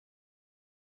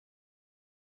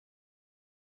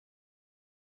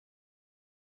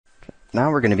Now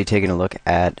we're going to be taking a look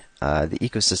at the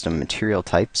ecosystem material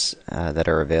types that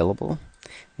are available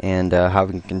and how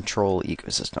we can control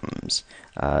ecosystems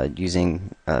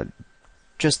using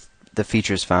just the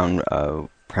features found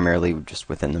primarily just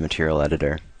within the material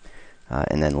editor.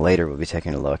 And then later we'll be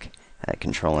taking a look at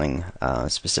controlling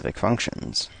specific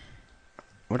functions.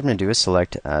 What I'm going to do is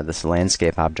select this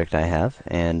landscape object I have,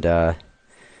 and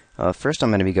first I'm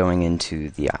going to be going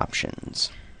into the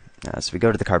options. So we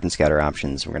go to the carbon scatter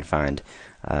options. We're going to find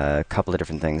a couple of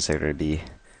different things that are going to be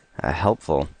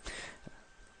helpful.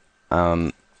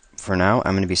 For now,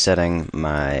 I'm going to be setting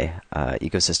my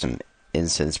ecosystem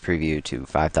instance preview to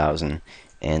 5000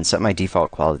 and set my default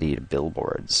quality to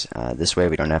billboards. This way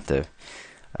we don't have to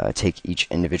take each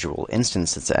individual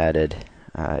instance that's added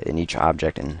in each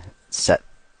object and set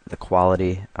the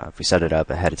quality. If we set it up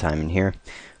ahead of time in here,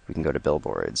 we can go to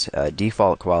billboards.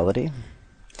 Default quality.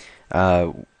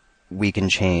 We can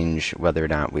change whether or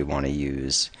not we want to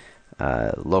use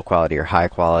low quality or high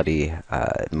quality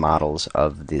models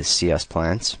of the CS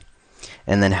plants,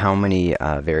 and then how many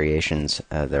variations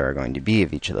there are going to be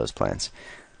of each of those plants.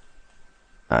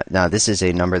 Now this is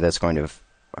a number that's going to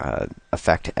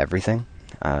affect everything,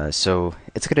 so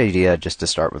it's a good idea just to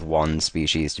start with one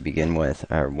species to begin with,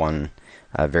 or one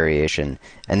variation,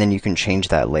 and then you can change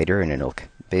that later and it'll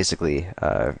basically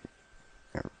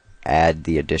add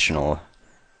the additional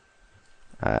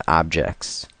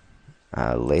objects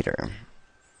later,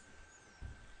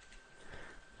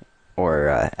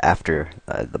 or after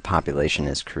the population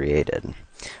is created.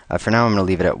 For now I'm going to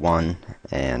leave it at 1,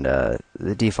 and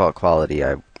the default quality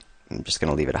I'm just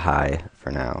going to leave it high for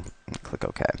now. Click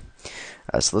OK.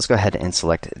 So let's go ahead and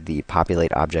select the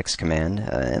populate objects command,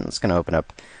 and it's going to open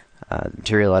up the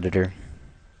material editor,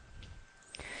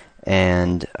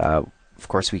 and of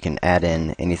course we can add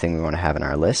in anything we want to have in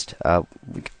our list.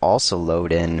 We can also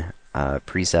load in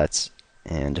presets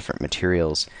and different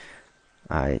materials,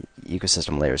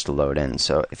 ecosystem layers to load in.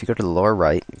 So if you go to the lower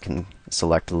right, you can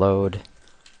select load,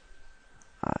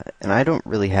 and I don't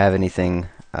really have anything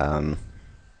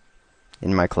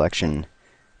in my collection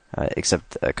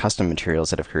except custom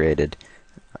materials that I've created.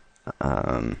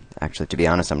 Actually, to be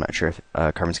honest, I'm not sure if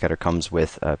Carbon Scatter comes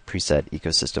with preset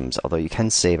ecosystems, although you can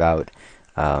save out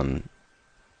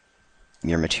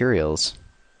your materials,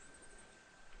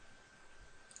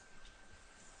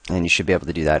 and you should be able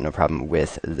to do that no problem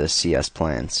with the CS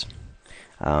plants.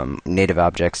 Native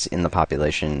objects in the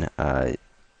population,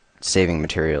 saving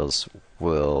materials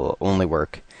will only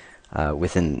work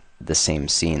within the same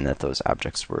scene that those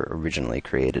objects were originally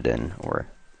created in, or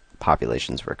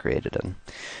populations were created in.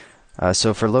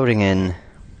 So for loading in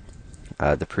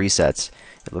the presets,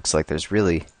 it looks like there's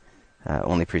really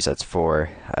only presets for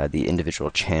the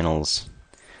individual channels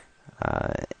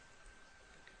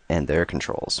and their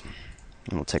controls.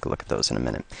 And we'll take a look at those in a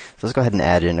minute. So let's go ahead and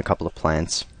add in a couple of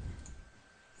plants.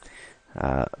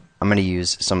 I'm going to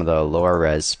use some of the lower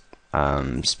res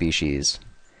species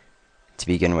to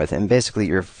begin with, and basically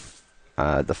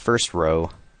the first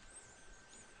row,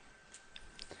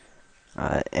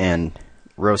 and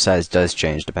row size does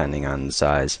change depending on the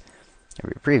size of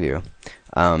your preview,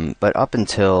 but up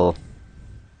until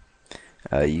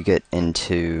you get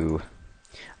into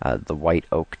the white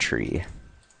oak tree,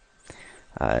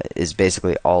 is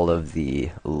basically all of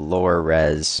the lower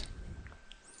res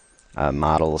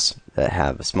models that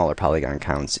have smaller polygon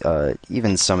counts.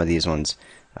 Even some of these ones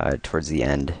towards the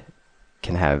end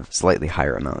can have slightly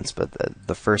higher amounts, but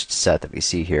the first set that we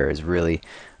see here is really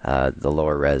the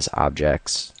lower res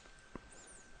objects,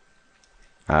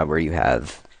 where you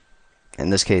have, in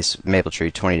this case, maple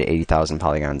tree, 20 to 80,000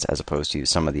 polygons, as opposed to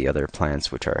some of the other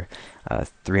plants, which are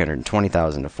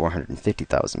 320,000 to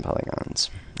 450,000 polygons,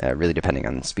 really depending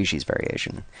on the species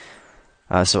variation.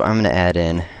 So I'm going to add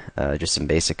in just some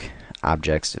basic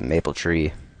objects. Maple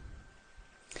tree,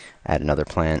 add another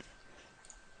plant,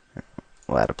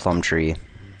 we'll add a plum tree,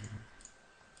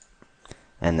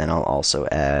 and then I'll also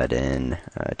add in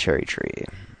a cherry tree.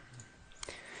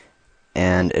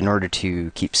 And in order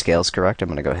to keep scales correct, I'm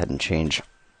going to go ahead and change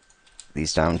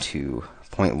these down to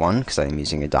 0.1 because I'm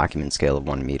using a document scale of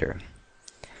 1 meter.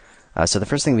 So the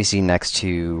first thing we see next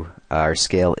to our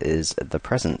scale is the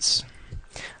presence.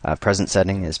 Present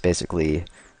setting is basically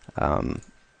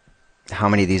how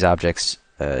many of these objects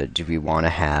do we want to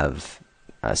have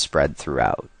spread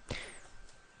throughout.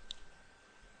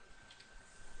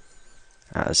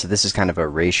 So this is kind of a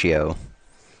ratio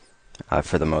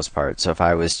for the most part. So if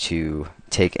I was to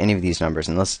take any of these numbers,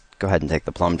 and let's go ahead and take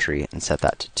the plum tree and set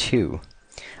that to 2,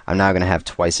 I'm now going to have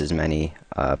twice as many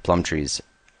plum trees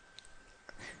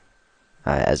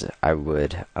as I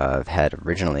would have had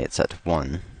originally. It's set to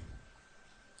 1.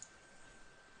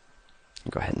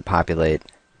 Go ahead and populate.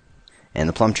 And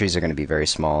the plum trees are going to be very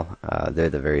small. They're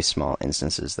the very small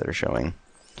instances that are showing.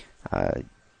 The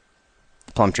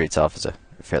plum tree itself is a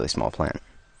fairly small plant.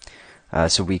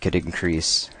 So we could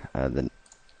increase the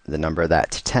number of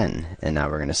that to 10, and now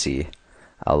we're going to see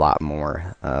a lot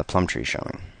more plum trees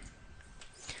showing.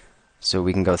 So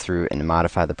we can go through and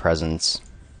modify the presence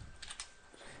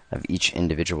of each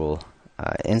individual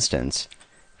instance.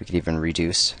 We could even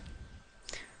reduce.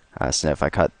 So now if I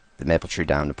cut the maple tree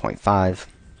down to 0.5,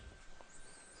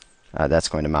 that's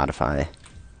going to modify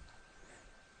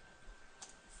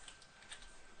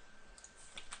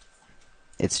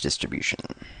its distribution.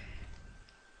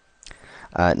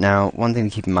 Now, one thing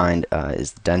to keep in mind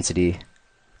is the density.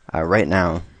 Right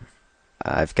now,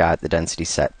 I've got the density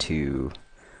set to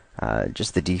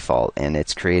just the default, and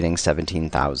it's creating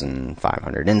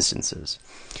 17,500 instances.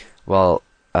 Well,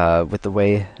 with the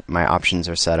way my options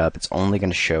are set up, it's only going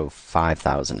to show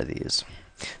 5,000 of these.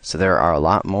 So there are a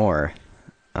lot more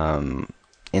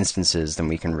instances than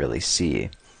we can really see.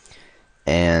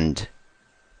 And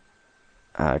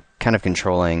kind of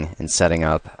controlling and setting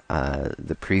up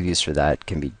the previews for that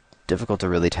can be difficult to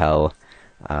really tell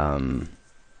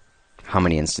how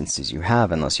many instances you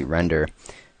have unless you render.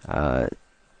 An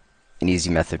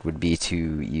easy method would be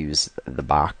to use the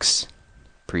box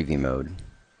preview mode.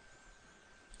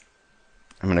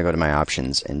 I'm going to go to my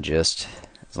options and just,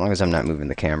 as long as I'm not moving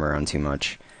the camera around too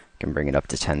much, I can bring it up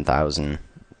to 10,000. It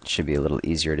should be a little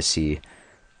easier to see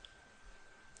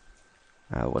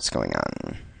what's going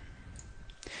on.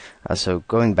 So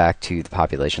going back to the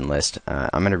population list,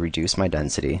 I'm going to reduce my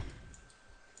density.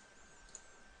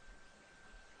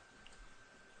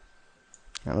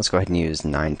 Now let's go ahead and use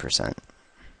 9%.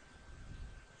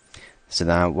 So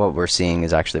now what we're seeing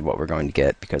is actually what we're going to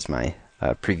get because my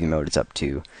preview mode is up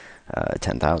to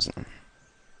 10,000.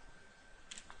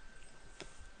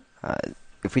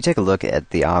 If we take a look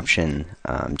at the option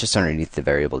just underneath the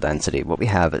variable density, what we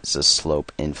have is a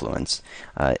slope influence.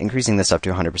 Increasing this up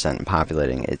to 100% and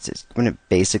populating, it's going to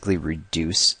basically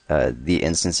reduce the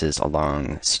instances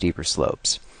along steeper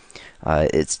slopes.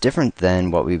 It's different than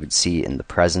what we would see in the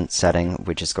present setting,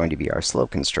 which is going to be our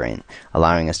slope constraint,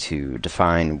 allowing us to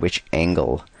define which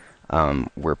angle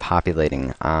we're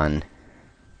populating on,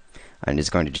 and is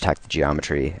going to detect the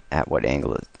geometry at what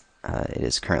angle it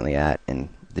is currently at in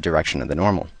the direction of the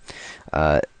normal.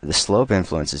 The slope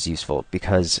influence is useful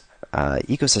because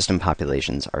ecosystem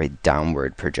populations are a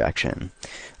downward projection,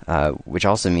 which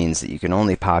also means that you can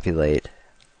only populate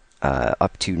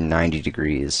up to 90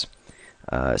 degrees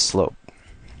slope.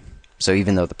 So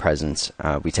even though the presence,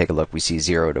 we take a look, we see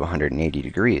 0 to 180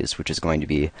 degrees, which is going to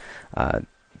be,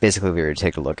 basically if we were to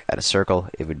take a look at a circle,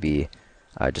 it would be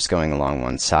just going along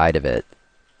one side of it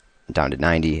down to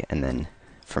 90, and then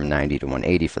from 90 to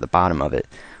 180 for the bottom of it.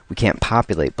 We can't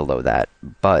populate below that,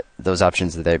 but those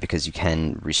options are there because you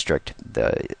can restrict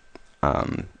the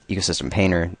ecosystem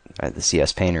painter, the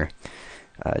CS painter,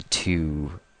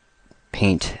 to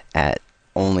paint at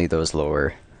only those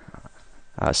lower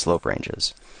slope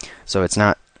ranges. So it's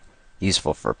not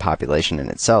useful for population in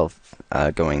itself,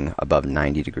 going above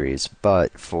 90 degrees,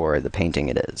 but for the painting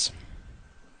it is.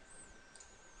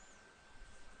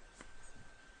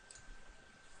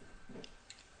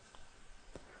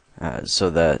 So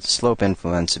the slope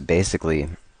influence basically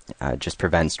just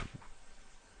prevents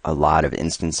a lot of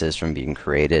instances from being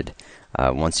created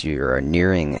once you are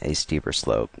nearing a steeper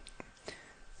slope.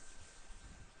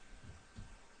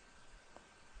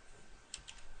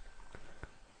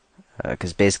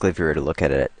 Because basically if you were to look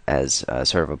at it as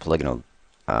sort of a polygonal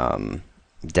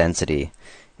density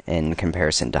in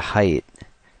comparison to height,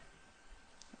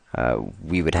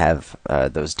 we would have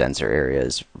those denser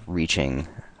areas reaching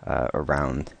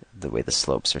around the way the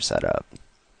slopes are set up.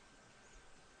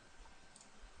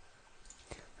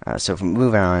 So if we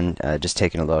move on, just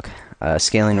taking a look,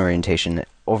 scaling orientation,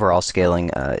 overall scaling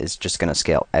is just going to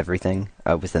scale everything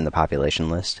within the population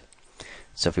list.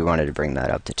 So if we wanted to bring that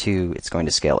up to 2, it's going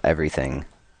to scale everything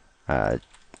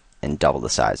and double the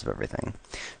size of everything.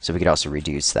 So we could also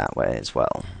reduce that way as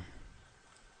well.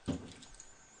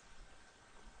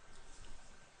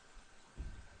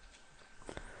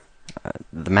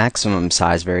 The maximum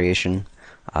size variation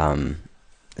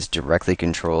is directly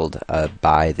controlled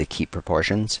by the keep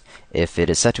proportions. If it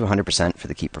is set to 100% for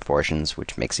the keep proportions,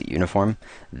 which makes it uniform,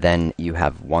 then you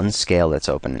have one scale that's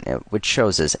open, which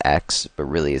shows as X, but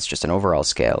really it's just an overall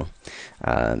scale.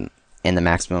 And the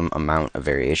maximum amount of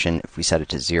variation, if we set it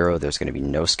to 0, there's going to be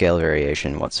no scale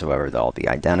variation whatsoever. They'll all be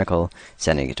identical.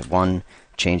 Setting it to 1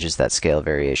 changes that scale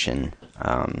variation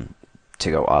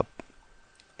to go up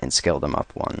and scale them up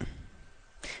 1.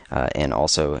 And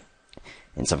also,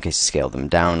 in some cases scale them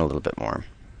down a little bit more.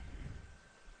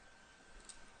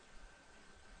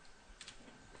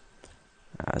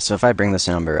 So if I bring this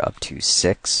number up to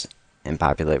 6 and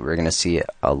populate, we're going to see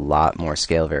a lot more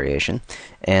scale variation.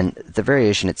 And the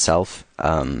variation itself,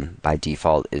 by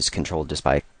default, is controlled just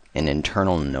by an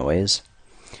internal noise.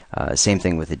 Same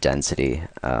thing with the density.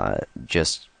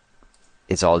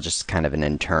 It's all just kind of an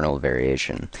internal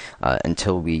variation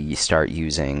until we start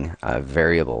using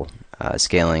variable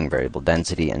scaling, variable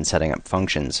density, and setting up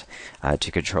functions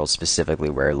to control specifically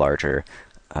where larger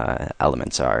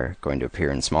elements are going to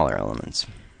appear in smaller elements.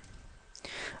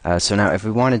 So now if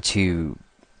we wanted to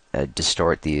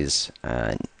distort these,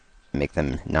 make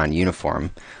them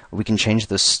non-uniform, we can change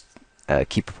this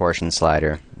key proportion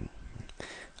slider,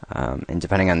 and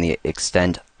depending on the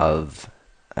extent of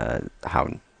how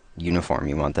uniform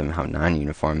you want them, how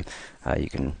non-uniform, you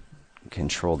can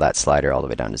control that slider all the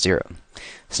way down to 0.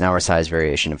 So now our size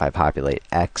variation, if I populate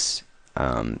x,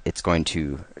 it's going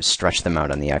to stretch them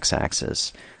out on the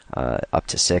x-axis up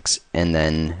to 6, and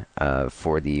then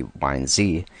for the y and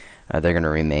z, they're going to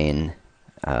remain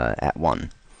at 1.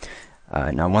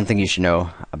 Now, one thing you should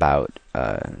know about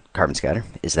carbon scatter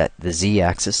is that the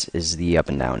z-axis is the up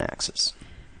and down axis.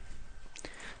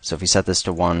 So if we set this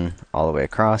to 1 all the way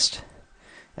across,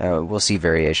 we'll see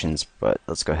variations, but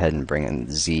let's go ahead and bring in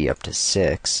z up to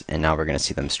 6, and now we're going to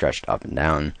see them stretched up and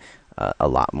down a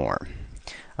lot more.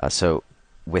 So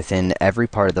within every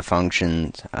part of the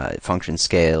function, function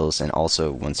scales, and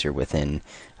also once you're within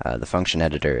the function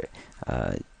editor,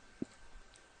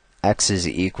 x is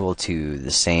equal to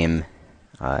the same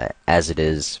as it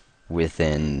is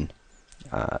within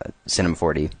Cinema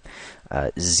 4D.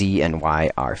 Z and y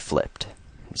are flipped.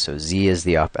 So z is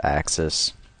the up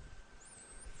axis,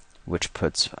 which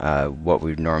puts what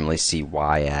we would normally see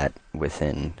y at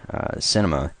within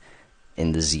Cinema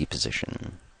in the z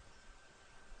position.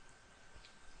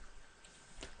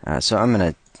 So I'm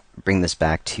going to bring this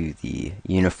back to the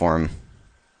uniform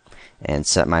and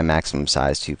set my maximum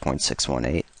size to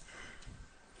 0.618.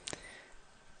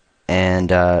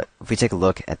 And if we take a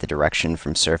look at the direction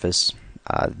from surface,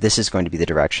 this is going to be the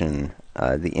direction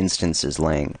the instance is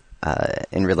laying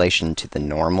in relation to the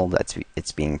normal that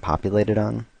it's being populated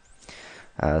on.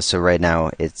 So right now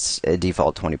it's a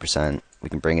default 20%. We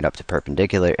can bring it up to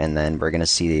perpendicular, and then we're going to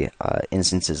see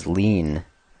instances lean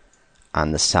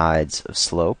on the sides of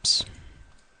slopes.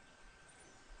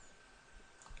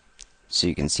 So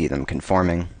you can see them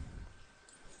conforming,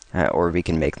 or we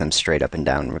can make them straight up and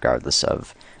down regardless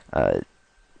of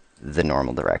the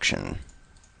normal direction.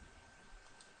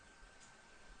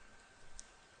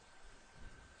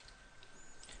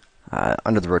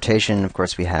 Under the rotation, of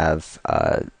course, we have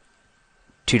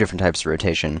 2 different types of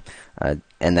rotation,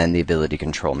 and then the ability to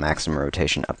control maximum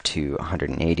rotation up to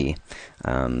 180.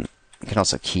 You can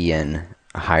also key in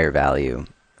a higher value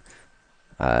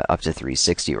up to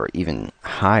 360 or even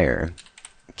higher.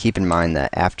 Keep in mind that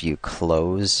after you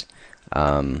close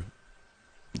the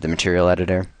material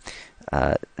editor,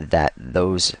 that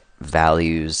those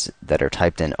values that are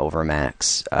typed in over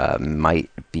max might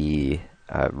be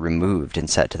removed and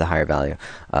set to the higher value.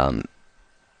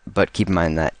 But keep in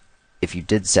mind that if you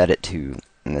did set it to,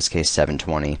 in this case,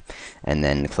 720, and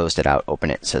then closed it out,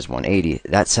 open it, says 180,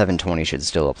 that 720 should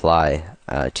still apply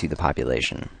to the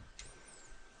population.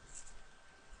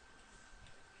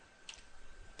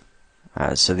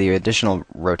 So the additional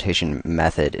rotation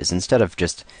method is, instead of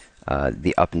just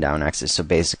the up and down axis, so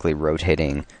basically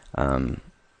rotating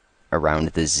around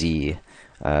the z,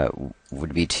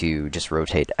 would be to just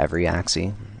rotate every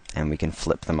axis, and we can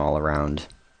flip them all around.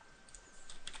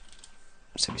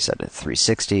 So we set it at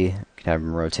 360, we can have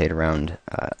them rotate around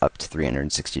up to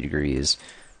 360 degrees.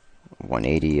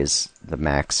 180 is the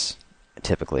max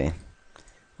typically,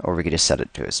 or we could just set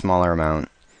it to a smaller amount.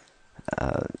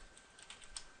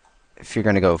 If you're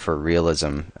going to go for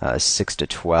realism, 6 to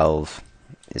 12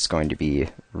 is going to be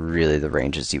really the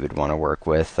ranges you would want to work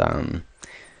with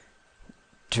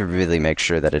to really make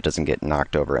sure that it doesn't get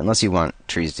knocked over. Unless you want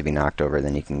trees to be knocked over,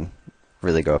 then you can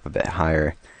really go up a bit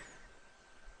higher.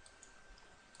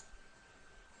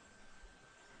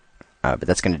 But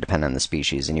that's going to depend on the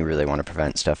species, and you really want to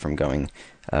prevent stuff from going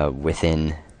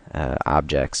within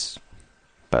objects.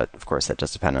 But of course, that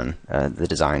does depend on the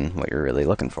design, what you're really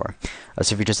looking for.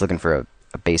 So if you're just looking for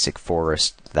a basic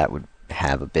forest that would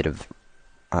have a bit of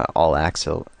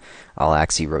all-axis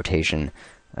rotation,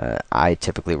 I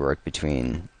typically work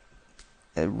between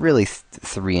really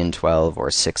 3 and 12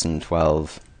 or 6 and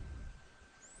 12,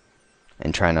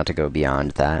 and try not to go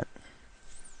beyond that.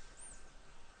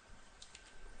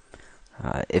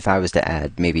 If I was to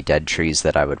add maybe dead trees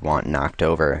that I would want knocked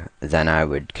over, then I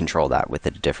would control that with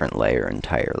a different layer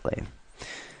entirely.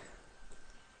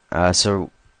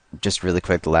 So just really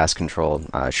quick, the last control,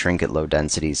 shrink at low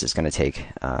densities, is going to take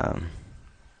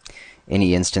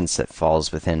any instance that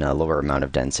falls within a lower amount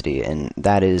of density, and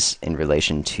that is in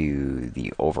relation to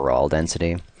the overall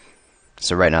density.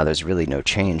 So right now there's really no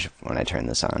change when I turn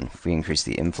this on. If we increase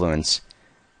the influence,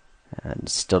 it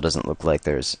still doesn't look like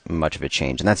there's much of a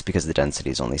change, and that's because the density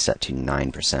is only set to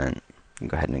 9%.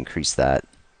 Go ahead and increase that.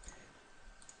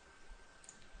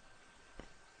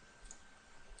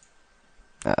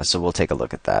 So we'll take a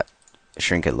look at that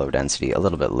shrink at low density a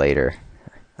little bit later,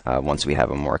 once we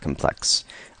have a more complex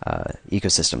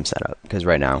ecosystem set up. Because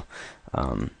right now,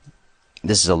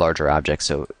 this is a larger object,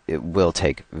 so it will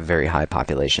take very high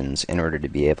populations in order to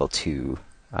be able to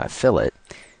fill it,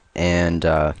 and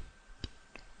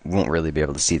won't really be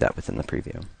able to see that within the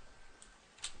preview.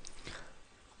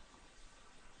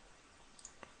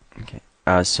 Okay,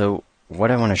 so what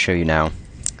I want to show you now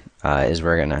is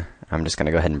I'm just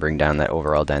gonna go ahead and bring down that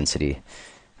overall density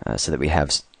so that we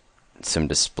have some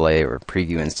display or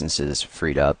preview instances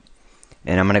freed up,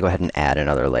 and I'm gonna go ahead and add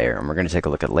another layer, and we're gonna take a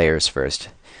look at layers first.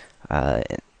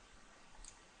 And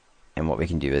what we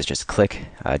can do is just click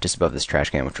just above this trash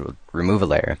can, which will remove a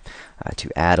layer, to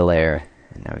add a layer.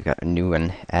 And now we've got a new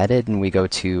one added, and we go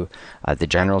to the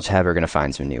General tab. We're going to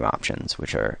find some new options,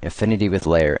 which are Affinity with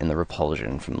Layer and the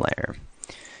Repulsion from Layer.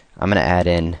 I'm going to add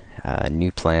in a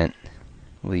new plant.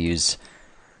 We'll use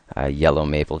a yellow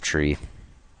maple tree.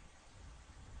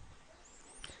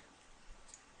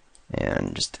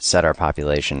 And just set our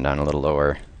population down a little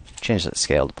lower. Change the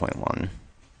scale to 0.1.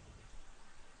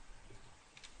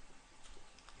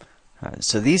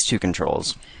 So these two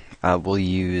controls will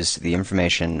use the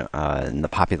information in the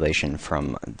population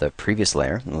from the previous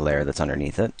layer, the layer that's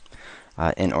underneath it,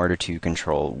 in order to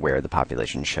control where the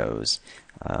population shows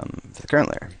for the current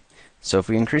layer. So if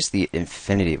we increase the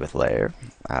affinity with layer,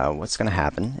 what's going to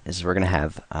happen is we're going to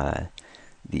have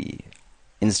the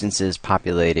instances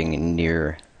populating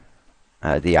near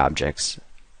the objects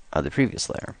of the previous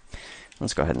layer.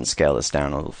 Let's go ahead and scale this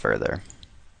down a little further.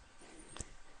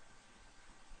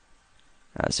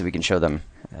 So we can show them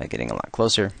getting a lot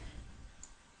closer,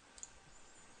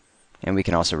 and we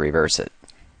can also reverse it.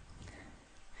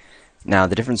 Now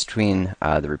the difference between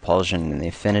the repulsion and the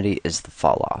affinity is the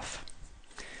fall off.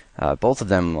 Both of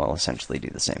them will essentially do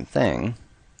the same thing.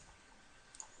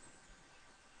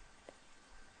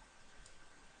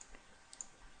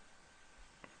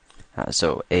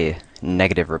 So a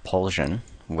negative repulsion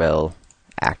will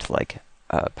act like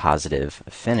a positive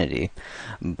affinity,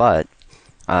 but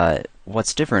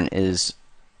what's different is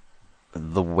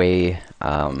the way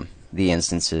the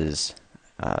instances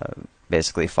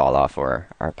basically fall off or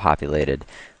are populated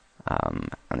on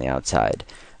the outside.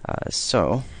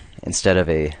 So instead of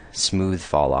a smooth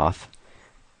fall off,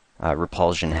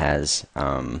 repulsion has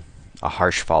a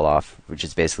harsh fall off, which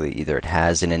is basically either it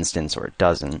has an instance or it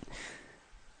doesn't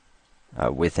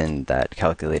within that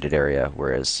calculated area,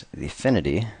 whereas the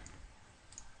affinity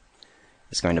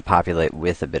is going to populate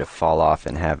with a bit of fall off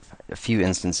and have a few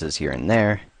instances here and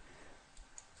there.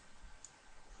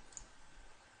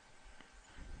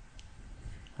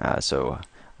 So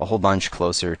a whole bunch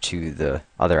closer to the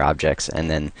other objects, and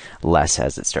then less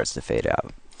as it starts to fade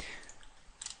out.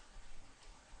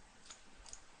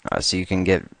 So you can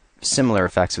get similar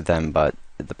effects with them, but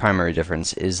the primary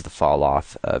difference is the fall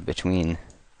off between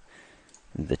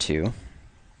the two.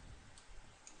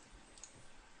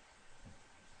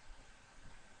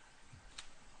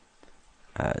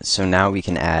 So now we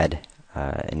can add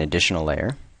an additional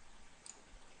layer,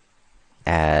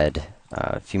 add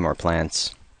a few more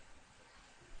plants,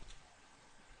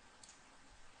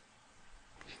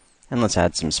 and let's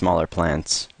add some smaller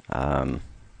plants. We'll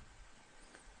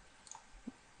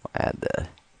add the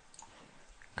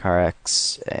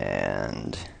Carex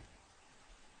and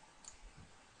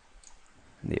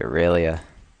the Aurelia.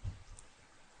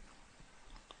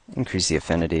 Increase the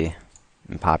affinity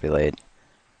and populate.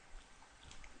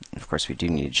 Of course, we do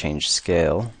need to change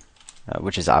scale,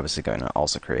 which is obviously going to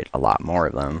also create a lot more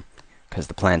of them, because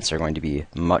the plants are going to be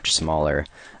much smaller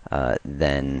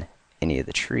than any of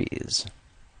the trees.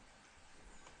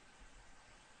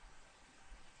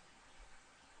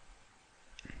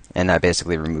 And I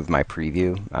basically removed my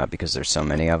preview because there's so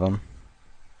many of them.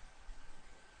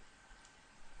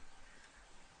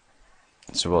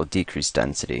 So we'll decrease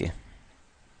density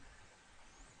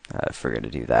if we're going to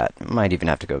do that. Might even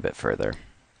have to go a bit further.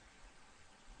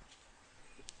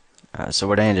 So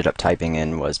what I ended up typing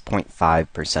in was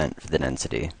 0.5% for the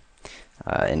density.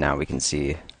 And now we can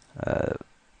see a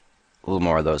little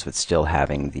more of those with still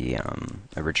having the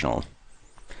original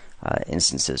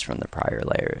instances from the prior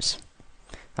layers.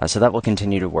 So that will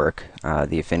continue to work,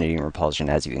 the affinity and repulsion,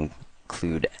 as you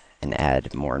include and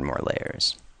add more and more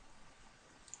layers.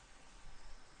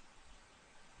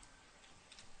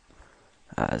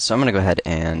 So I'm going to go ahead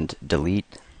and delete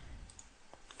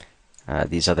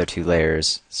these other two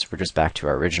layers, so we're just back to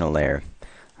our original layer,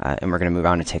 and we're going to move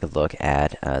on to take a look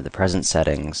at the present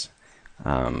settings.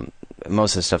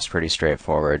 Most of the stuff's pretty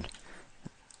straightforward.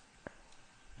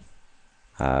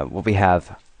 What we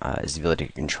have is the ability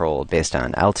to control based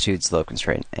on altitude, slope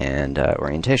constraint, and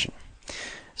orientation.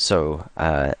 So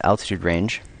altitude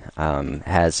range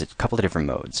has a couple of different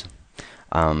modes.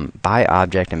 By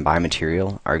object and by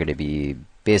material are going to be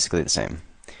basically the same.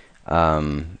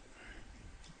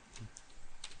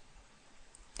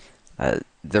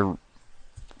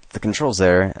 The controls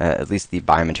there, at least the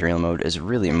by material mode, is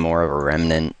really more of a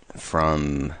remnant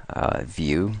from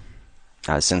Vue,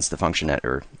 since the function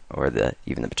editor or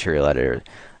even the material editor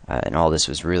and all this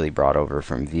was really brought over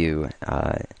from Vue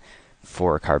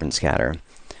for Carbon Scatter.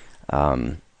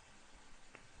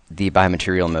 The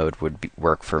bi-material mode would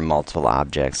work for multiple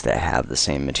objects that have the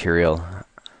same material,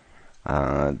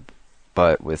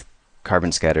 but with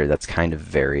Carbon Scatter that's kind of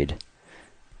varied.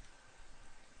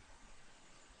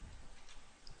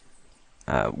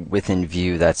 Within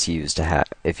Vue, that's used to have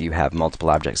if you have multiple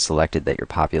objects selected that you're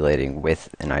populating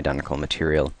with an identical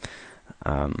material,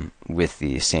 with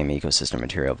the same ecosystem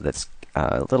material. But that's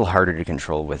a little harder to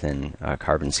control within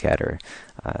Carbon Scatter.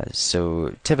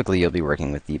 So typically you'll be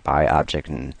working with the by object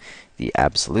and the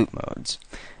absolute modes.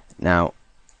 Now,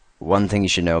 one thing you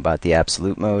should know about the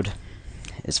absolute mode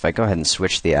is if I go ahead and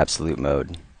switch the absolute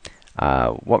mode,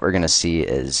 what we're going to see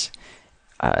is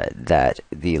that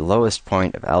the lowest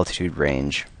point of altitude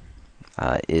range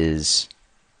is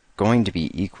going to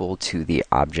be equal to the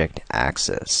object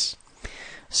axis.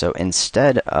 So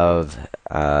instead of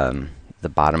the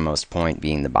bottommost point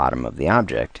being the bottom of the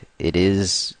object, it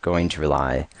is going to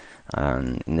rely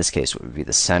on, in this case, what would be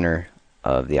the center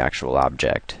of the actual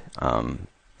object, and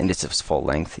it's its full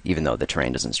length, even though the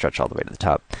terrain doesn't stretch all the way to the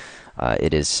top.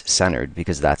 It is centered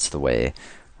because that's the way,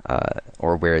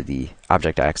 or where the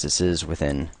object axis is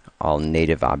within all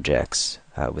native objects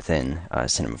within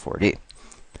Cinema 4D.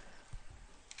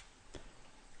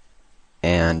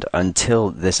 And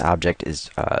until this object is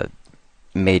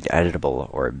made editable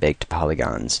or baked to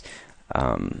polygons,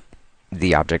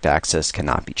 the object axis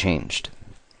cannot be changed.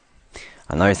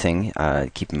 Another thing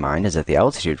to keep in mind is that the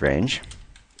altitude range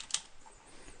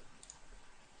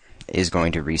is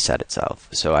going to reset itself.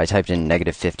 So I typed in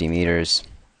 -50 meters,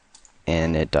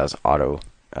 and it does auto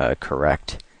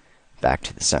correct back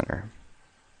to the center.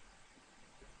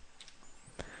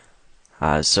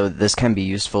 So this can be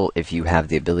useful if you have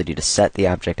the ability to set the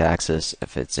object axis,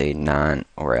 if it's a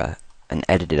an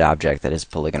edited object that is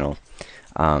polygonal.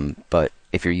 But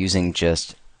if you're using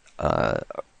just a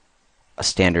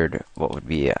standard, what would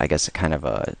be, I guess, a kind of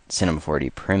a Cinema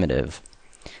 4D primitive,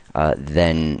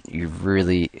 then you're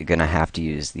really going to have to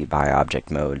use the by object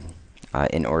mode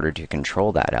in order to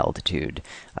control that altitude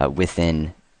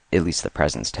within at least the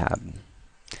Presence tab.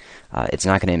 It's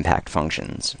not going to impact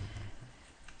functions.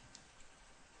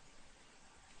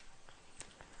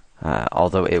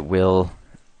 Although it will,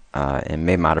 it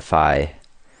may modify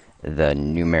the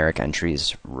numeric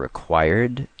entries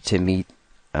required to meet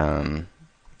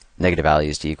negative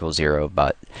values to equal 0,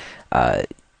 but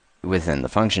within the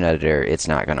function editor, it's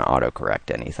not going to autocorrect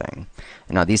anything.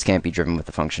 Now, these can't be driven with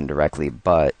the function directly,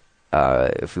 but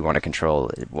if we want to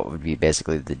control what would be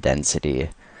basically the density,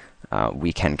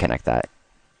 we can connect that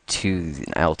to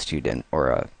the altitude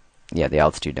the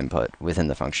altitude input within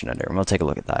the function editor. And we'll take a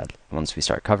look at that once we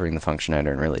start covering the function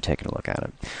editor and really taking a look at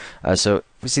it. So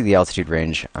we see the altitude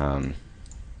range.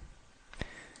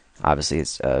 Obviously,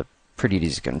 it's pretty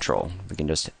easy to control. We can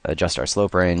just adjust our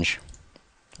slope range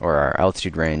or our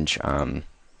altitude range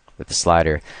with the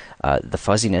slider. The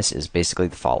fuzziness is basically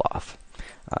the fall off.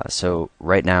 So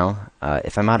right now,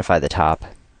 if I modify the top,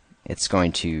 it's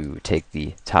going to take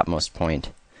the topmost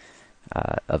point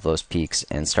of those peaks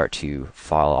and start to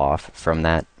fall off from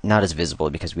that. Not as visible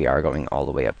because we are going all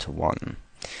the way up to 1.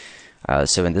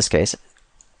 So in this case,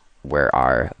 where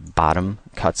our bottom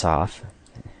cuts off,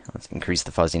 let's increase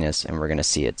the fuzziness, and we're going to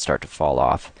see it start to fall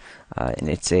off. And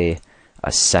it's a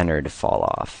centered fall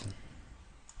off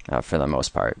for the most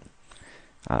part.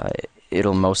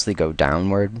 It'll mostly go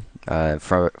downward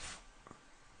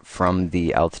from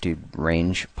the altitude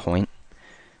range point,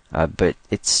 but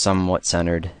it's somewhat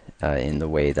centered in the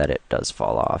way that it does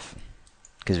fall off,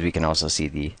 because we can also see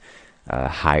the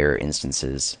higher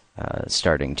instances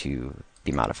starting to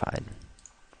be modified.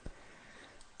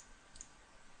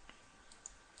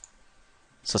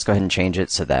 So let's go ahead and change it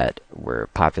so that we're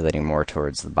populating more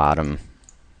towards the bottom.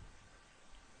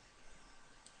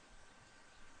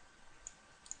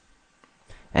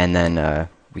 And then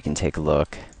we can take a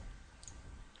look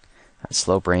at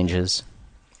slope ranges.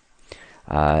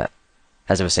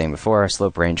 As I was saying before, our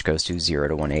slope range goes to 0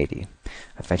 to 180.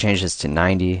 If I change this to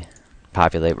 90,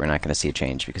 populate, we're not going to see a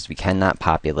change because we cannot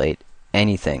populate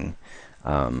anything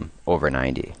over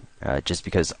 90, just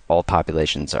because all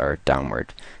populations are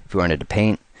downward. If we wanted to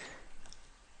paint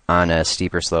on a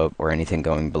steeper slope or anything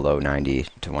going below 90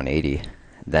 to 180,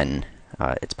 then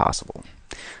it's possible.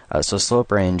 So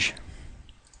slope range,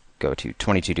 go to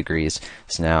 22 degrees.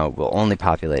 So now we'll only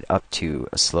populate up to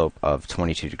a slope of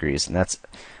 22 degrees, and that's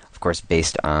of course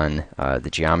based on the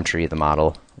geometry of the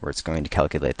model, where it's going to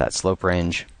calculate that slope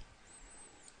range.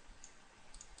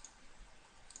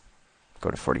 Go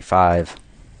to 45,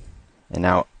 and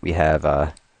now we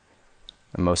have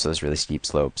most of those really steep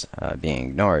slopes being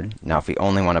ignored. Now if we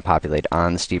only want to populate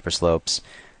on the steeper slopes,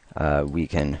 we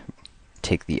can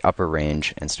take the upper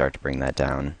range and start to bring that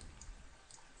down.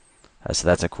 So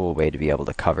that's a cool way to be able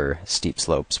to cover steep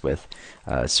slopes with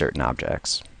certain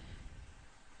objects.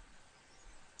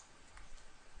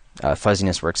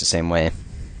 Fuzziness works the same way,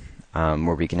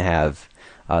 where we can have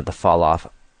the fall off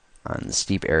on the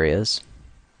steep areas.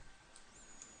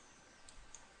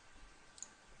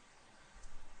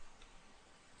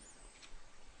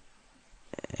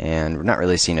 And we're not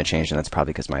really seeing a change, and that's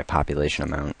probably because my population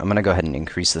amount. I'm going to go ahead and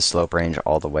increase the slope range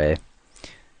all the way,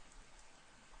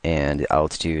 and the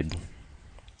altitude,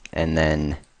 and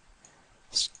then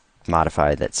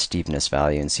modify that steepness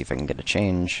value and see if I can get a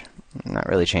change. Not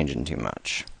really changing too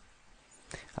much.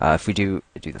 If we do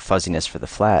the fuzziness for the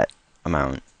flat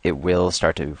amount, it will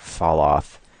start to fall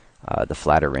off the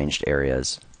flatter ranged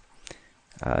areas.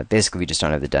 Basically, we just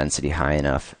don't have the density high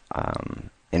enough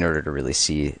in order to really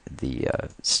see the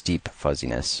steep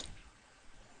fuzziness.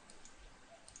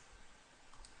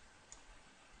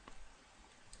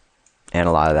 And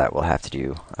a lot of that will have to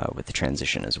do with the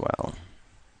transition as well.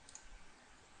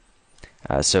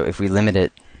 So if we limit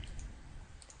it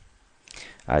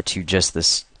to just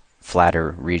this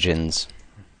flatter regions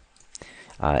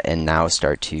and now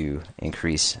start to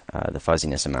increase the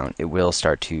fuzziness amount, it will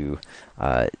start to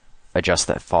adjust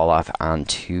that fall off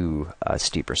onto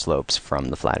steeper slopes from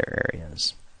the flatter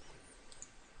areas.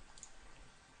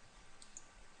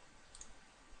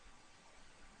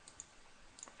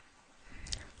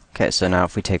 Okay, so now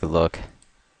if we take a look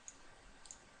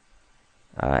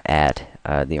at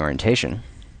the orientation,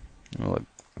 we'll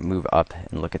move up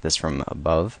and look at this from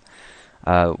above.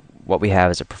 What we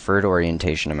have is a preferred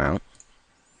orientation amount.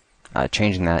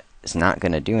 Changing that is not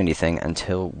going to do anything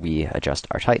until we adjust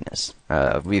our tightness.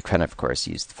 We can, of course,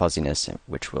 use the fuzziness,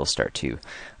 which will start to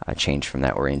change from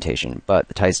that orientation, but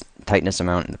the tightness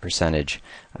amount and the percentage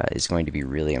is going to be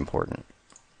really important.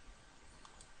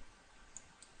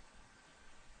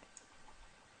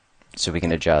 So we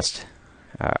can adjust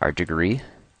our degree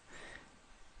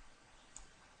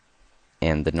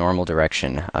and the normal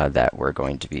direction that we're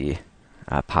going to be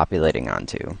populating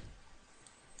onto.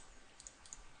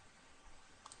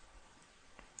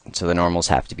 So the normals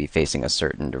have to be facing a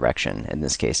certain direction, in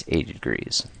this case 80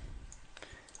 degrees.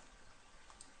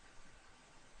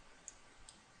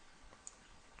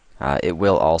 It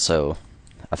will also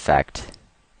affect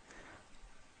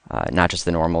not just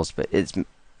the normals, but it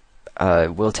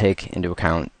will take into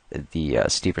account the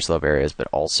steeper slope areas, but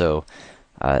also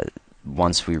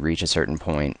once we reach a certain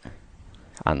point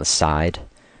on the side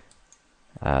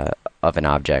of an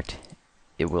object,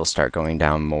 it will start going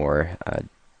down more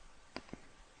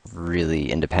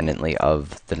really independently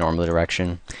of the normal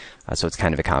direction. So it's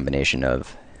kind of a combination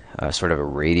of sort of a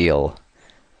radial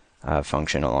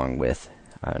function along with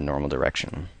normal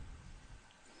direction.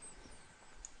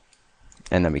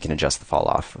 And then we can adjust the fall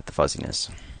off with the fuzziness.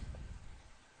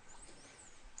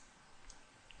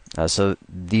 So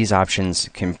these options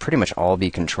can pretty much all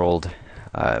be controlled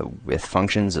with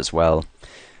functions as well,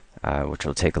 which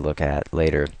we'll take a look at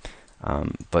later.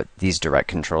 But these direct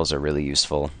controls are really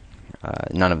useful.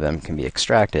 None of them can be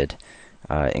extracted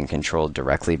and controlled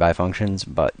directly by functions,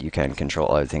 but you can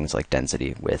control other things like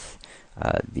density with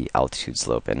the altitude,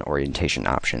 slope, and orientation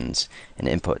options and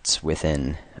inputs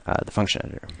within the function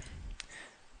editor.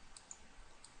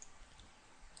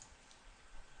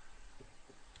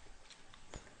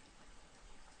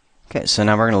 Okay, so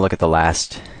now we're going to look at the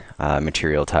last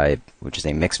material type, which is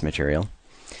a mixed material.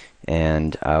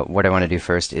 And what I want to do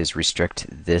first is restrict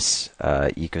this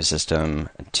ecosystem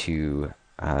to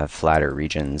flatter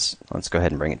regions. Let's go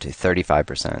ahead and bring it to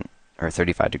 35%, or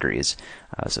 35 degrees.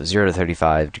 So 0 to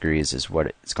 35 degrees is what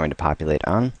it's going to populate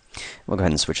on. We'll go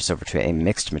ahead and switch this over to a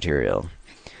mixed material.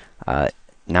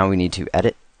 Now we need to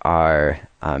edit our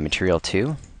material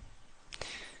 2.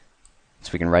 So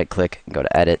we can right click and go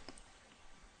to edit.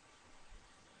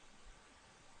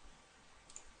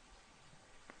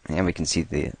 And we can see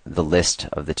the list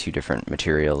of the 2 different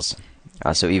materials.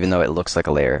 So even though it looks like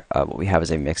a layer, what we have is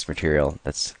a mixed material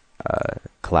that's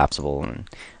collapsible, and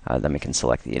then we can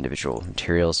select the individual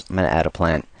materials. I'm going to add a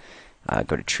plant,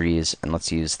 go to trees, and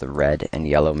let's use the red and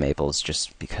yellow maples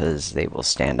just because they will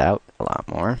stand out a lot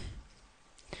more.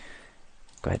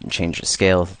 Go ahead and change the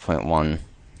scale to 0.1,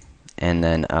 and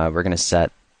then we're going to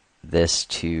set this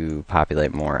to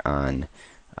populate more on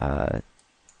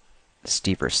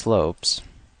steeper slopes.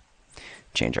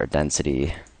 Change our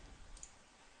density.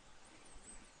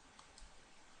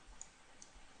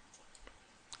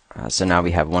 So now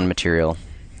we have one material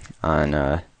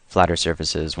on flatter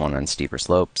surfaces, one on steeper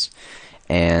slopes,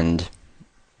 and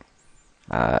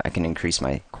I can increase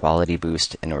my quality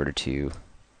boost in order to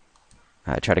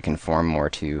try to conform more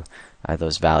to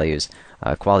those values.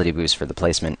 Quality boost for the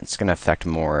placement, it's going to affect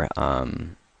more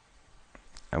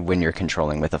when you're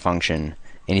controlling with a function.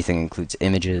 Anything includes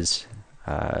images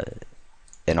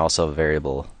and also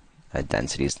variable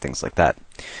densities, things like that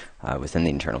within the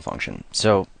internal function.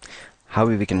 So how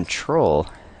we control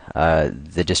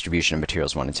the distribution of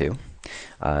materials 1 and 2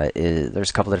 there's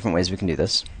a couple of different ways we can do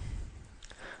this.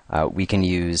 We can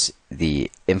use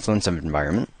the influence of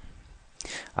environment,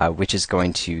 which is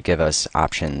going to give us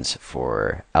options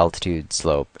for altitude,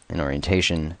 slope, and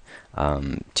orientation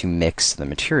to mix the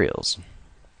materials.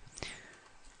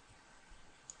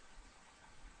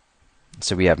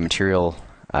 So we have material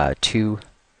 2,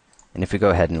 and if we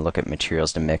go ahead and look at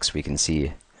materials to mix, we can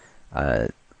see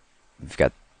we've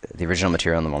got the original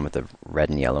material and the one with the red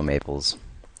and yellow maples.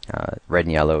 Red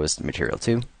and yellow is material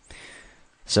 2.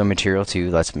 So material 2,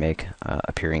 let's make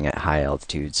appearing at high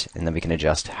altitudes, and then we can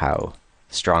adjust how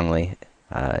strongly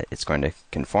it's going to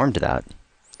conform to that.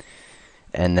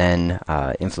 And then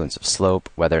influence of slope,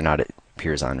 whether or not it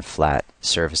appears on flat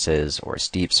surfaces or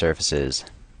steep surfaces.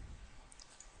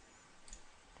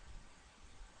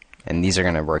 And these are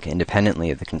going to work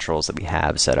independently of the controls that we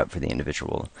have set up for the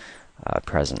individual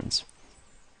presence.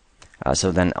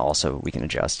 So then also we can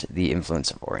adjust the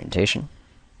influence of orientation.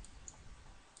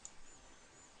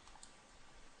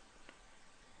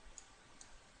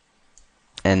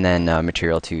 And then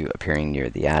material 2 appearing near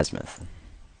the azimuth,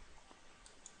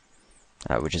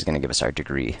 which is going to give us our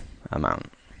degree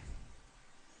amount.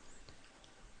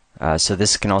 So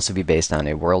this can also be based on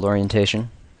a world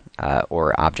orientation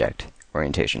or object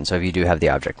orientation. So if you do have the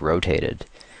object rotated,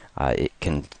 it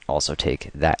can also take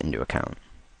that into account.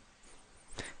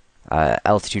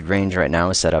 Altitude range right now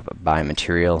is set up by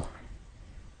material.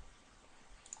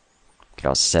 You could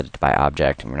also set it by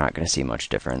object, and we're not going to see much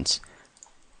difference.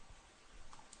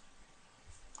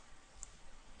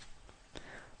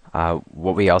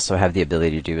 What we also have the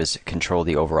ability to do is control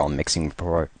the overall mixing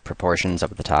proportions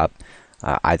up at the top,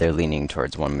 either leaning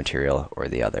towards one material or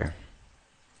the other.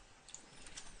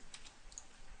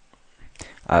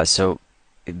 So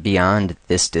beyond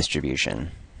this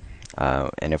distribution,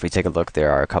 and if we take a look,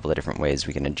 there are a couple of different ways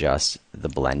we can adjust the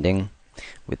blending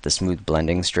with the smooth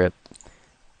blending strip,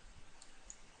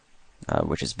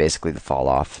 which is basically the fall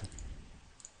off.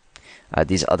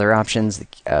 These other options,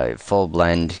 full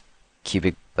blend,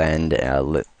 cubic blend,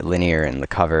 linear, and the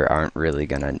cover aren't really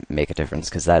going to make a difference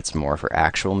because that's more for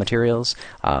actual materials,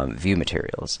 view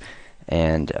materials.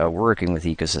 And we're working with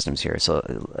ecosystems here. So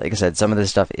like I said, some of this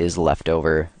stuff is left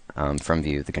over from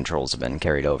view. The controls have been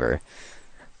carried over.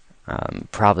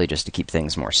 Probably just to keep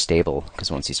things more stable,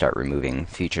 because once you start removing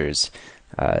features,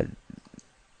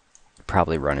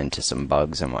 probably run into some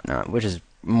bugs and whatnot, which is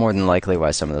more than likely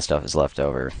why some of the stuff is left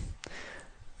over.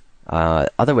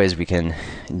 Other ways we can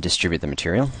distribute the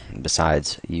material,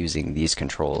 besides using these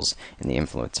controls in the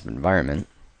influence of environment,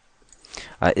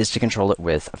 is to control it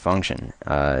with a function.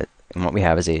 And what we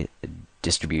have is a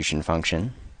distribution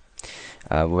function.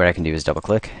 What I can do is double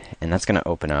click, and that's going to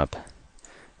open up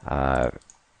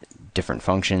different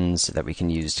functions that we can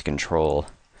use to control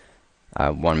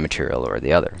one material or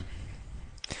the other.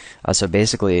 So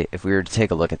basically, if we were to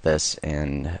take a look at this,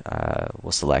 and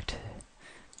we'll select,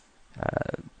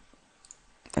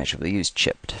 actually we'll use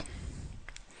chipped.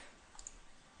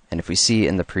 And if we see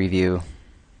in the preview,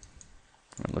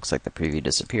 it looks like the preview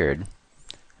disappeared.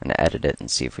 I'm going to edit it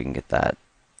and see if we can get that.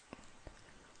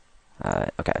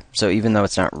 Okay, so even though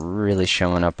it's not really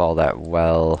showing up all that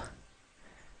well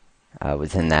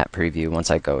within that preview, once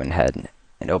I go ahead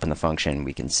and open the function,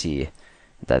 we can see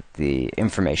that the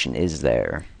information is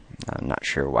there. I'm not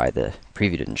sure why the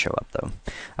preview didn't show up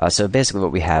though. So basically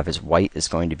what we have is white is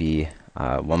going to be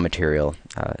one material,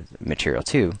 material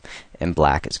 2, and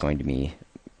black is going to be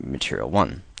material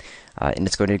 1. And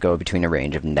it's going to go between a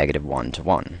range of -1 to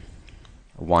 1.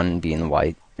 1 being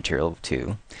white, material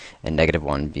 2, and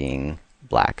 -1 being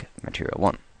black, material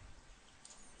 1.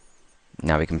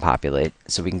 Now we can populate,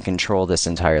 so we can control this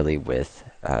entirely with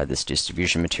this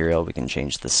distribution material. We can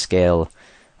change the scale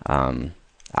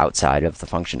outside of the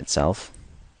function itself.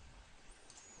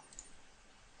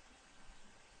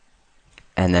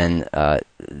 And then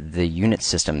the unit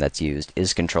system that's used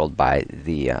is controlled by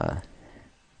the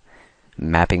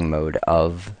mapping mode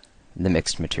of the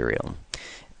mixed material.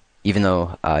 Even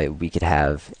though we could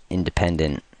have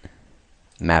independent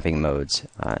mapping modes,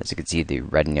 as you can see the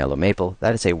red and yellow maple,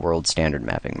 that is a world standard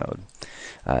mapping mode.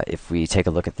 If we take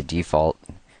a look at the default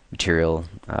material,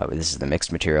 this is the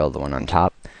mixed material, the one on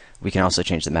top, we can also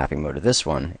change the mapping mode of this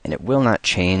one, and it will not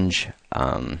change,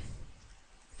 or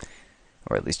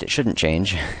at least it shouldn't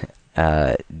change,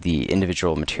 the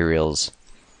individual materials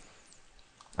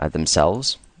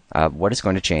themselves. What is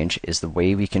going to change is the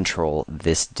way we control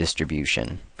this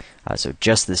distribution. So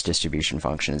just this distribution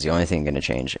function is the only thing going to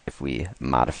change if we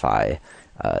modify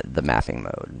the mapping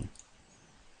mode.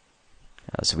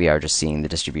 So we are just seeing the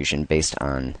distribution based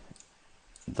on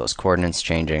those coordinates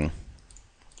changing.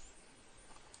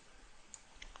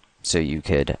 So you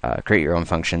could create your own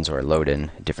functions or load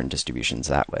in different distributions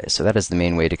that way. So that is the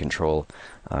main way to control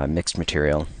mixed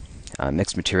material.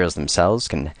 Mixed materials themselves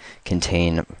can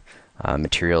contain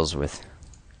materials with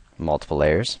multiple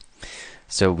layers.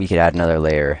 So we could add another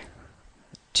layer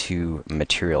to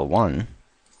material 1.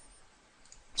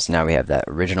 So now we have that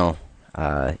original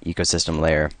ecosystem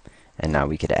layer, and now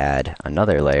we could add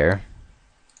another layer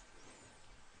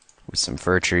with some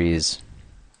fir trees,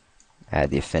 add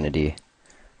the affinity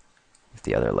with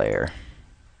the other layer.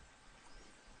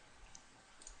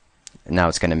 And now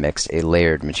it's going to mix a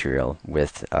layered material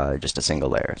with just a single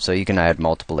layer. So you can add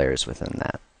multiple layers within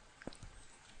that.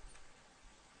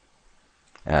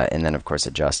 And then of course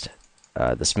adjust.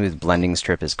 The smooth blending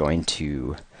strip is going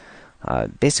to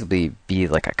basically be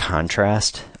like a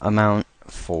contrast amount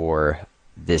for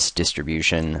this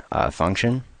distribution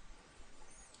function.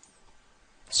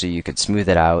 So you could smooth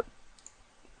it out,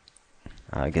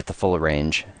 get the full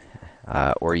range,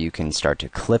 or you can start to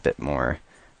clip it more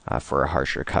for a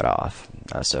harsher cutoff.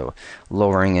 So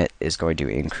lowering it is going to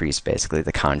increase basically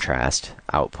the contrast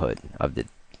output of the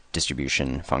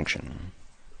distribution function.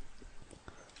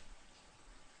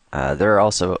 There are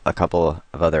also a couple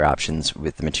of other options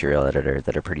with the material editor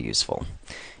that are pretty useful.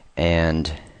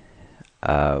 And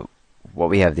what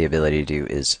we have the ability to do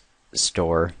is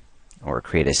store or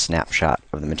create a snapshot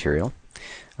of the material.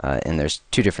 And there's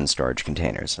two different storage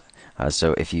containers.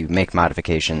 So if you make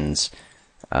modifications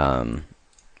and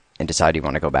decide you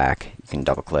want to go back, you can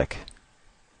double click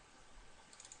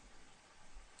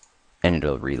and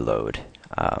it'll reload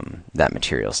that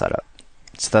material setup.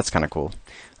 So that's kind of cool.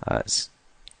 It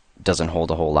doesn't hold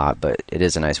a whole lot, but it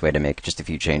is a nice way to make just a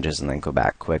few changes and then go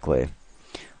back quickly.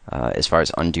 As far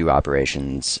as undo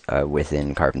operations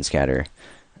within Carbon Scatter,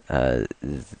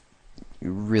 you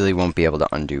really won't be able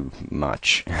to undo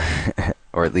much,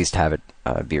 or at least have it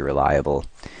be reliable.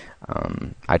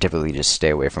 I typically just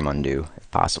stay away from undo if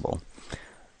possible,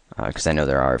 because I know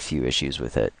there are a few issues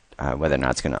with it. Whether or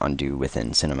not it's going to undo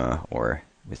within Cinema or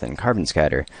within Carbon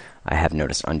Scatter, I have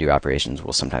noticed undo operations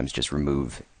will sometimes just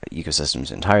remove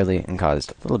ecosystems entirely and cause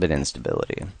a little bit of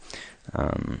instability.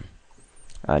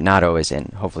 Not always,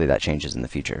 and hopefully that changes in the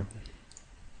future.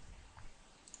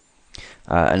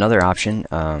 Another option,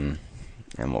 and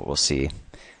what we'll see,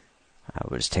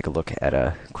 we'll just take a look at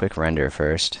a quick render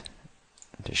first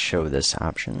to show this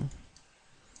option.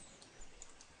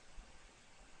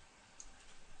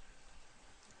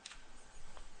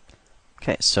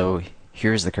 Okay, so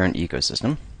here's the current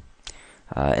ecosystem.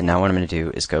 And now what I'm going to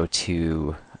do is go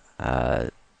to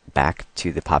back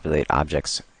to the populate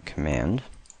objects command,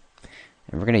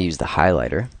 and we're going to use the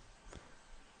highlighter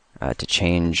to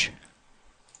change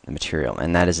the material.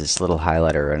 And that is this little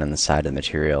highlighter right on the side of the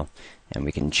material, and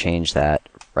we can change that.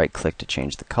 Right click to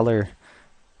change the color.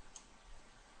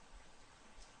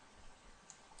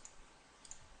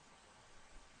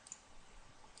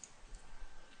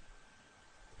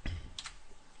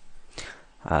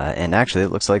 And actually,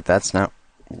 it looks like that's not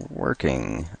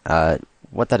working.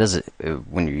 What that is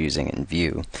when you're using it in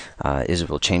View is it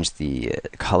will change the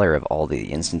color of all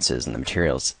the instances and the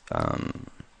materials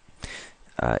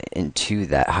into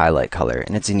that highlight color.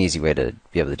 And it's an easy way to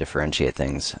be able to differentiate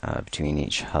things between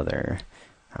each other.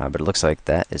 But it looks like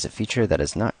that is a feature that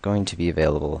is not going to be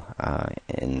available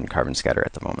in Carbon Scatter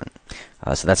at the moment.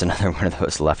 So that's another one of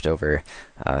those leftover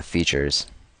features.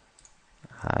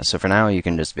 So for now, you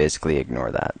can just basically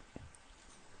ignore that.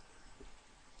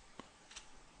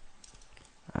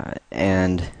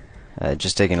 And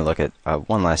just taking a look at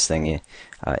one last thing,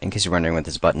 in case you're wondering what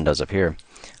this button does up here,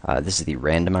 this is the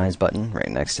Randomize button right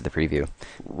next to the preview.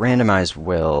 Randomize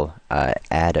will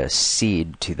add a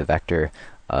seed to the vector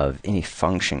of any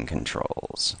function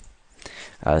controls.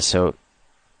 So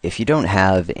if you don't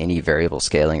have any variable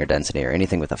scaling or density or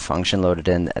anything with a function loaded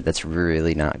in, that's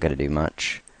really not going to do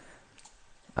much.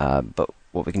 But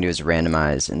what we can do is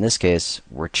randomize. In this case,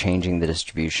 we're changing the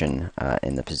distribution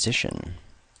in the position.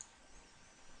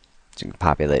 So you can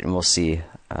populate, and we'll see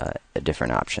a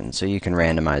different option. So you can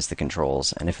randomize the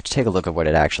controls, and if you take a look at what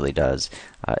it actually does,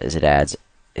 is it adds,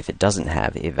 if it doesn't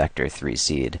have a vector 3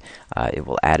 seed, it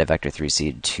will add a vector 3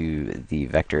 seed to the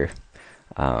vector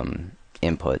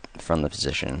input from the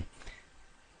position,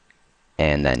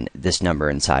 and then this number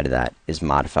inside of that is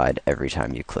modified every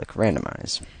time you click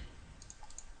randomize.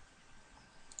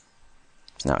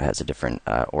 So now it has a different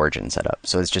origin setup.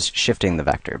 So it's just shifting the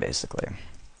vector, basically.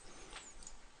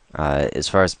 As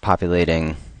far as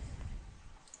populating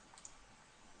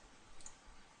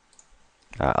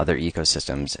other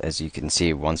ecosystems, as you can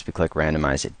see, once we click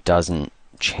randomize, it doesn't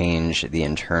change the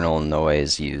internal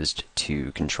noise used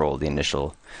to control the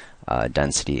initial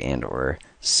density and or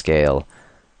scale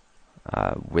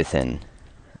within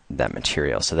that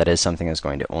material. So that is something that's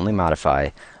going to only modify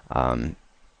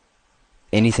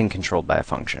anything controlled by a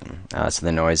function. So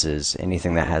the noise is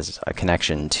anything that has a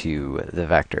connection to the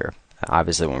vector.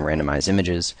 Obviously, when we randomize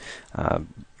images, but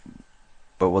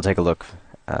we'll take a look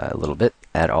a little bit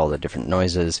at all the different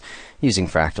noises, using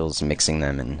fractals, mixing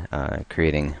them, and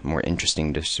creating more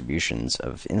interesting distributions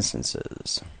of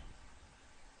instances.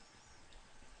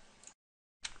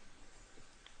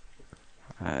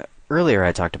 Earlier,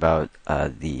 I talked about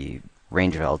the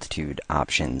range of altitude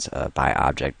options by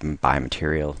object and by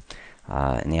material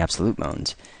in the absolute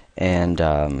modes, and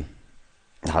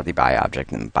how the by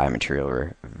object and by material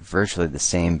were virtually the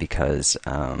same because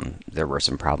there were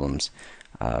some problems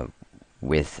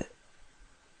with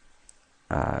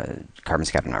Carbon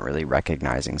Scatter not really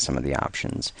recognizing some of the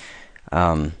options.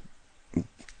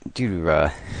 Due to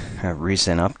a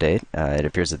recent update, it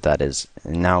appears that that is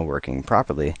now working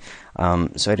properly.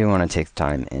 So I do want to take the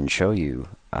time and show you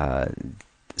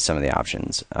some of the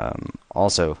options.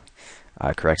 Also,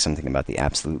 correct something about the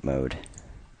absolute mode,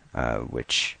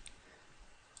 which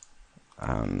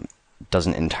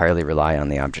doesn't entirely rely on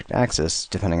the object axis,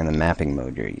 depending on the mapping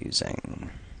mode you're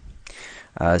using.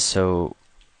 So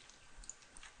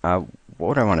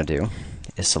what I want to do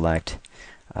is select,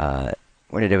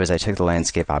 what I did was I took the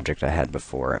landscape object I had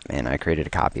before and I created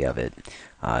a copy of it,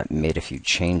 made a few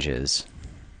changes,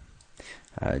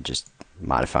 just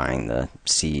modifying the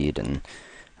seed and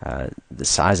the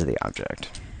size of the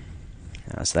object.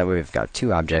 So that way we've got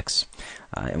two objects,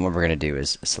 and what we're going to do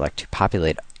is select to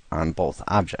populate on both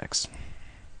objects.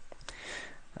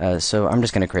 So I'm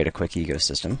just going to create a quick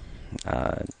ecosystem.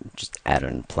 Just add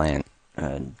a plant,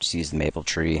 just use the maple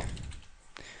tree.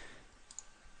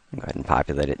 Go ahead and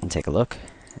populate it and take a look.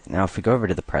 Now if we go over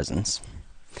to the presence,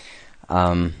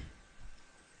 and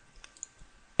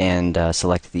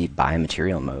select the by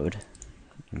material mode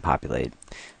and populate,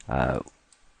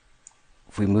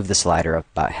 if we move the slider up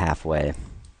about halfway,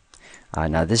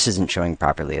 now this isn't showing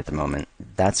properly at the moment.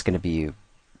 That's going to be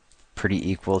pretty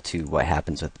equal to what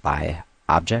happens with by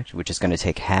object, which is going to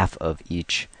take half of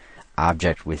each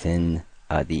object within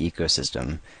the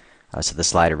ecosystem. So the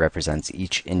slider represents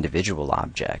each individual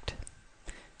object,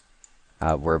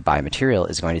 where by material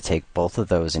is going to take both of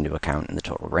those into account in the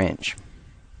total range.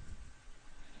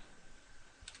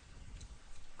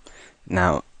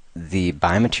 Now, the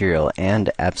by material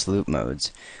and absolute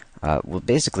modes will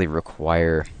basically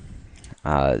require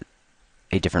a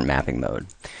different mapping mode.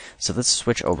 So let's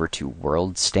switch over to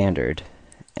world standard,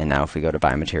 and now if we go to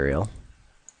by material,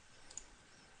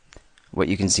 what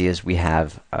you can see is we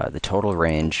have the total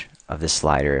range of this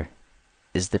slider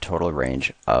is the total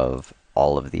range of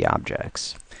all of the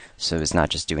objects. So it's not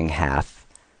just doing half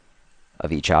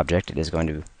of each object, it is going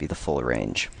to be the full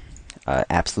range.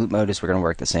 Absolute mode is we're going to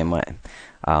work the same way.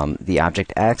 The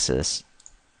object axis,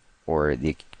 or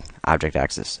the object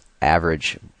axis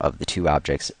average of the two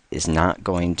objects, is not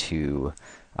going to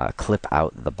clip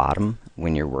out the bottom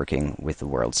when you're working with the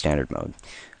world standard mode.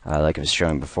 Like I was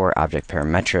showing before, object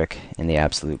parametric in the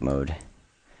absolute mode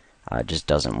just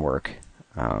doesn't work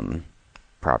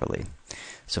properly.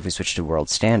 So if we switch to world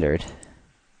standard,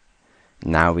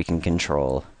 now we can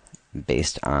control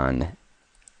based on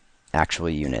actual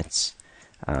units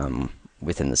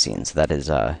within the scene. So that is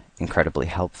incredibly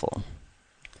helpful.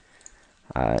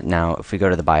 Now, if we go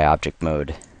to the ByObject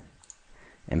mode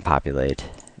and populate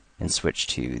and switch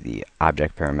to the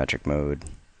object parametric mode,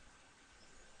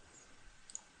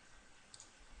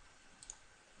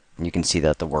 you can see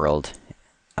that the world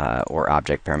or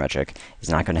object parametric is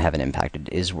not going to have an impact. It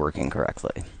is working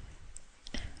correctly.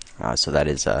 So that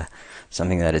is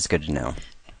something that is good to know.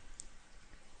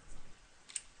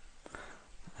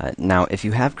 Now, if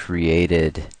you have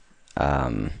created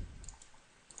an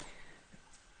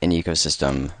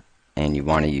ecosystem and you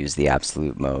want to use the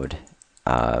absolute mode,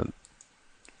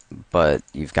 but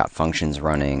you've got functions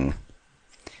running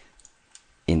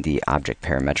in the object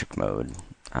parametric mode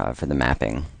for the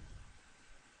mapping,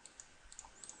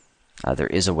 there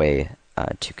is a way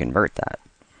to convert that.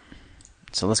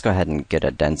 So let's go ahead and get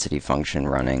a density function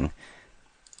running.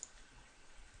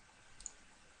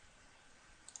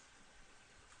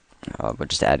 We'll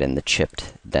just add in the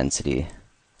chipped density,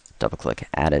 double-click,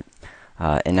 add it.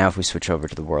 And now if we switch over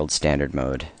to the world standard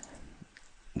mode,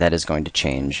 that is going to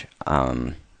change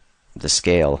the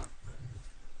scale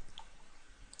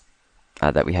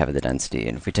that we have of the density.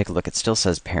 And if we take a look, it still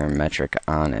says parametric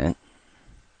on it.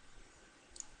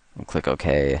 We'll click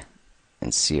OK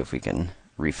and see if we can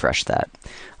refresh that.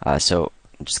 So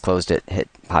just closed it, hit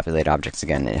populate objects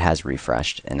again, it has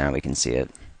refreshed, and now we can see it.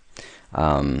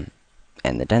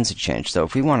 And the density changed. So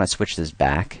if we want to switch this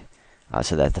back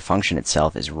so that the function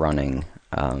itself is running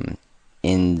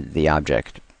in the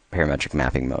object parametric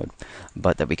mapping mode,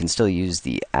 but that we can still use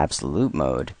the absolute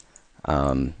mode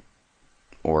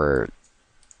or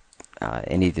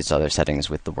any of these other settings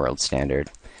with the world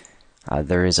standard,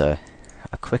 there is a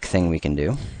quick thing we can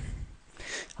do.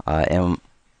 And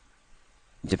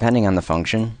depending on the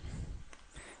function,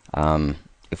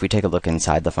 if we take a look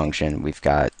inside the function, we've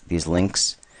got these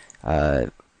links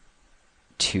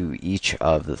to each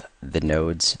of the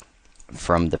nodes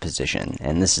from the position,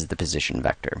 and this is the position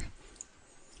vector.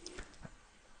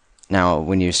 Now,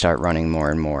 when you start running more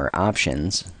and more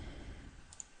options,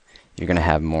 you're going to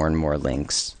have more and more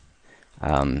links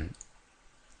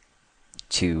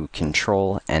to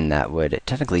control, and that would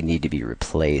technically need to be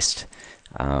replaced.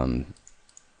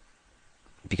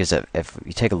 Because if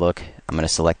we take a look, I'm going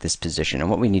to select this position, and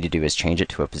what we need to do is change it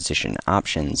to a position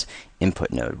options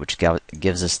input node, which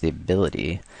gives us the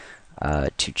ability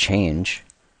to change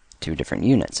to a different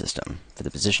unit system for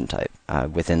the position type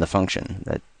within the function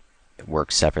that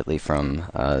works separately from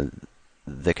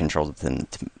the controls within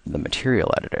the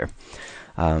material editor.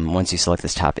 Once you select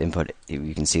this top input,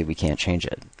 you can see we can't change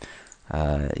it,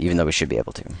 even though we should be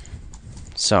able to.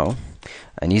 So,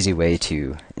 an easy way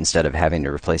to, instead of having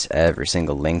to replace every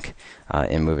single link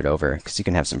and move it over, because you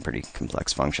can have some pretty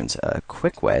complex functions, a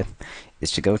quick way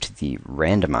is to go to the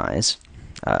randomize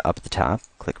up at the top,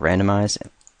 click randomize,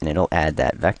 and it'll add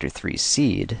that vector3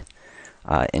 seed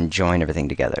and join everything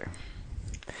together.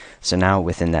 So now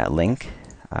within that link,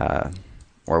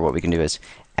 or what we can do is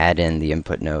add in the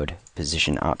input node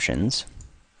position options,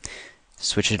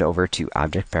 switch it over to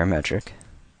object parametric,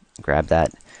 grab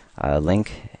that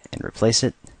link and replace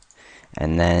it,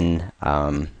 and then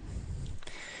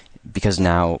because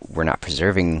now we're not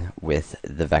preserving with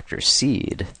the vector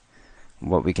seed,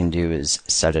 what we can do is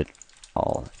set it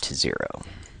all to 0.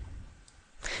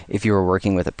 If you were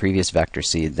working with a previous vector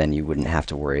seed, then you wouldn't have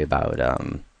to worry about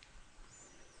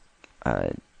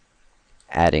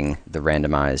adding the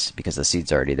randomize because the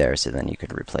seed's already there, so then you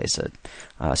could replace it.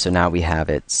 So now we have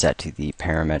it set to the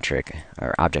parametric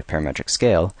or object parametric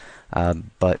scale,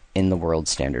 but in the world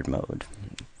standard mode.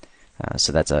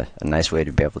 So that's a nice way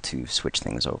to be able to switch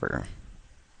things over.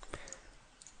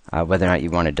 Whether or not you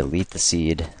want to delete the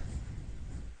seed,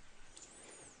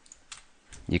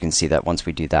 you can see that once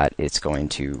we do that, it's going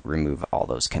to remove all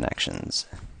those connections.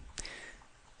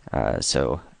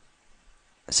 So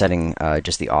setting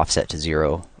just the offset to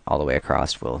 0 all the way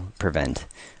across will prevent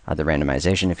the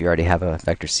randomization. If you already have a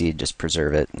vector seed, just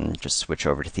preserve it and just switch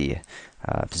over to the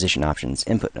position options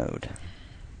input node.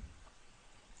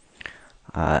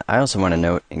 I also want to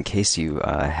note, in case you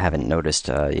haven't noticed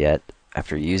yet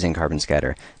after using Carbon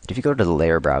Scatter, that if you go to the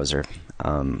layer browser,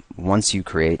 once you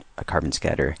create a Carbon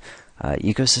Scatter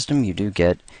ecosystem, you do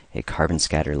get a Carbon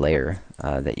Scatter layer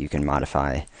that you can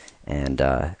modify and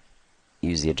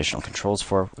use the additional controls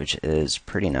for, which is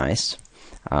pretty nice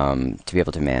to be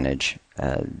able to manage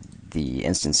the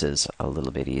instances a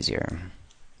little bit easier.